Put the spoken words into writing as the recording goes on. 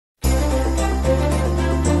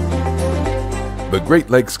The Great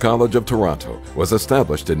Lakes College of Toronto was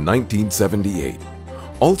established in 1978.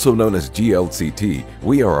 Also known as GLCT,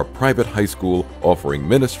 we are a private high school offering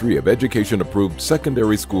Ministry of Education approved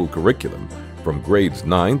secondary school curriculum from grades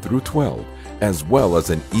 9 through 12, as well as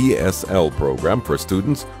an ESL program for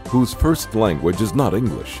students whose first language is not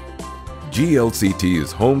English. GLCT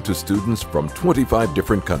is home to students from 25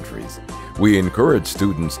 different countries. We encourage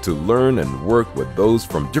students to learn and work with those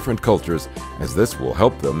from different cultures, as this will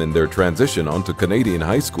help them in their transition onto Canadian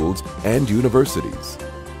high schools and universities.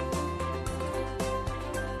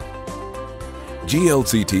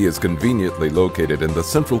 GLCT is conveniently located in the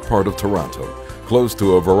central part of Toronto, close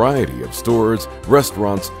to a variety of stores,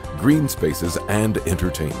 restaurants, green spaces, and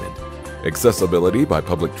entertainment. Accessibility by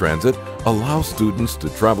public transit allows students to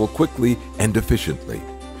travel quickly and efficiently.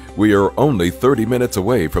 We are only 30 minutes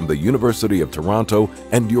away from the University of Toronto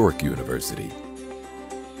and York University.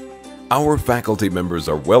 Our faculty members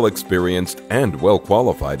are well experienced and well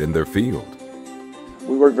qualified in their field.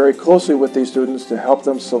 We work very closely with these students to help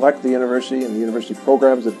them select the university and the university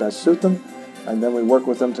programs that best suit them, and then we work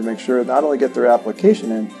with them to make sure not only get their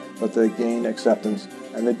application in, but they gain acceptance,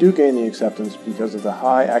 and they do gain the acceptance because of the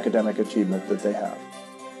high academic achievement that they have.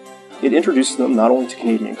 It introduces them not only to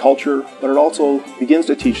Canadian culture, but it also begins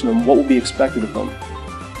to teach them what will be expected of them.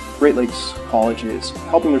 Great Lakes College is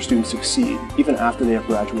helping their students succeed even after they have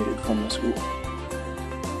graduated from the school.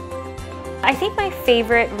 I think my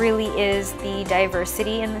favorite really is the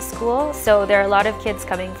diversity in the school. So there are a lot of kids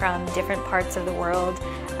coming from different parts of the world.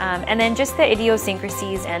 And then just the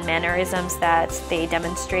idiosyncrasies and mannerisms that they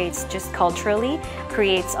demonstrate just culturally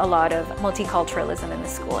creates a lot of multiculturalism in the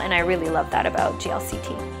school. And I really love that about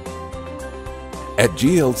GLCT. At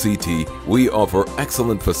GLCT, we offer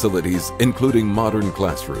excellent facilities including modern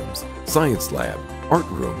classrooms, science lab, art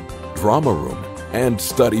room, drama room, and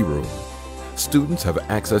study room. Students have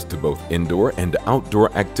access to both indoor and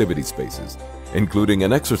outdoor activity spaces, including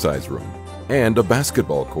an exercise room and a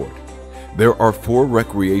basketball court. There are 4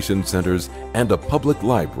 recreation centers and a public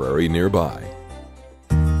library nearby.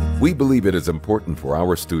 We believe it is important for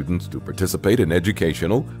our students to participate in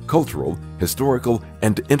educational, cultural, historical,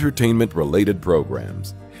 and entertainment-related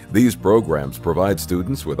programs. These programs provide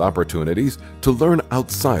students with opportunities to learn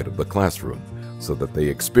outside of the classroom so that they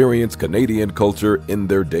experience Canadian culture in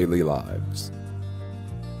their daily lives.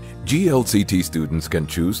 GLCT students can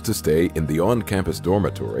choose to stay in the on-campus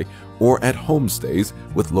dormitory or at homestays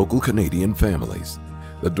with local Canadian families.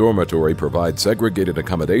 The dormitory provides segregated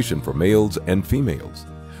accommodation for males and females.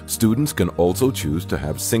 Students can also choose to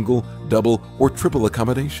have single, double, or triple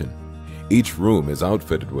accommodation. Each room is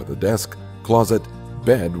outfitted with a desk, closet,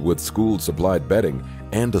 bed with school-supplied bedding,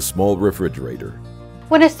 and a small refrigerator.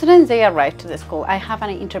 When students arrive to the school, I have an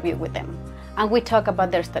interview with them, and we talk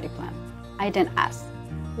about their study plan. I then ask,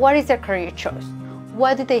 what is their career choice?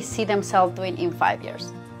 What do they see themselves doing in 5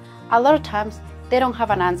 years? A lot of times, they don't have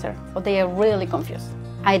an answer, or they are really confused.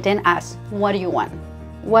 I then ask, what do you want?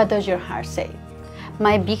 What does your heart say?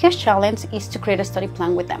 My biggest challenge is to create a study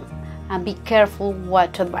plan with them and be careful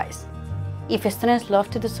what to advise. If students love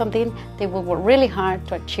to do something, they will work really hard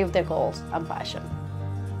to achieve their goals and passion.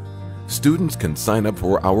 Students can sign up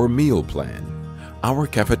for our meal plan. Our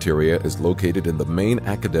cafeteria is located in the main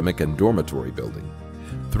academic and dormitory building.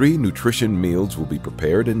 3 nutrition meals will be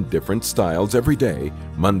prepared in different styles every day,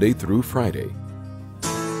 Monday through Friday.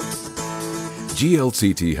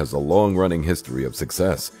 GLCT has a long-running history of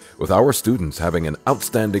success, with our students having an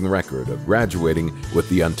outstanding record of graduating with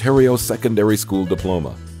the Ontario Secondary School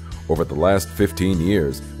Diploma. Over the last 15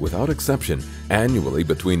 years, without exception, annually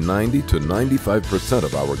between 90 to 95%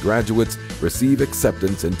 of our graduates receive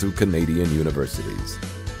acceptance into Canadian universities.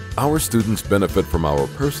 Our students benefit from our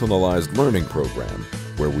personalized learning program,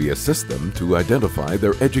 where we assist them to identify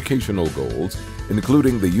their educational goals,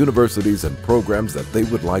 including the universities and programs that they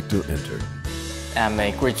would like to enter. I'm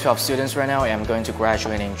a grade 12 student right now, and I'm going to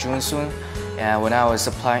graduate in June soon. And when I was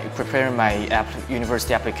preparing my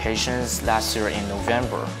university applications last year in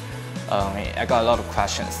November, I got a lot of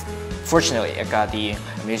questions. Fortunately, I got the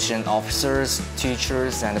admission officers,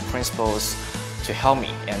 teachers, and the principals to help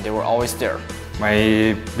me, and they were always there.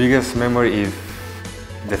 My biggest memory is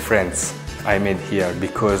the friends I made here,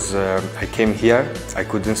 because I came here, I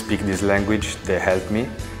couldn't speak this language, they helped me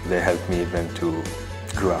even to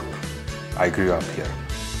grow up. I grew up here.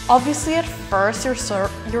 Obviously at first you're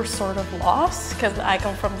sort of lost, because I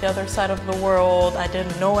come from the other side of the world, I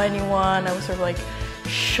didn't know anyone, I was sort of like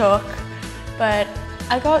shook, but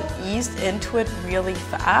I got eased into it really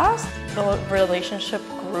fast. The relationship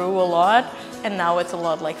grew a lot, and now it's a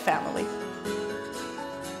lot like family.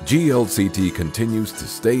 GLCT continues to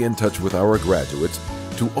stay in touch with our graduates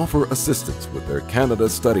to offer assistance with their Canada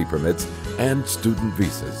study permits and student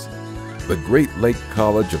visas. The Great Lake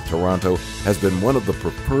College of Toronto has been one of the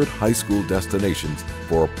preferred high school destinations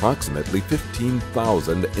for approximately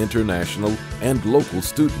 15,000 international and local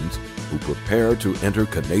students who prepare to enter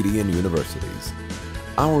Canadian universities.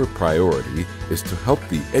 Our priority is to help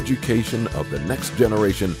the education of the next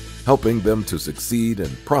generation, helping them to succeed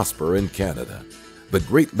and prosper in Canada. The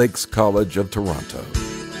Great Lakes College of Toronto.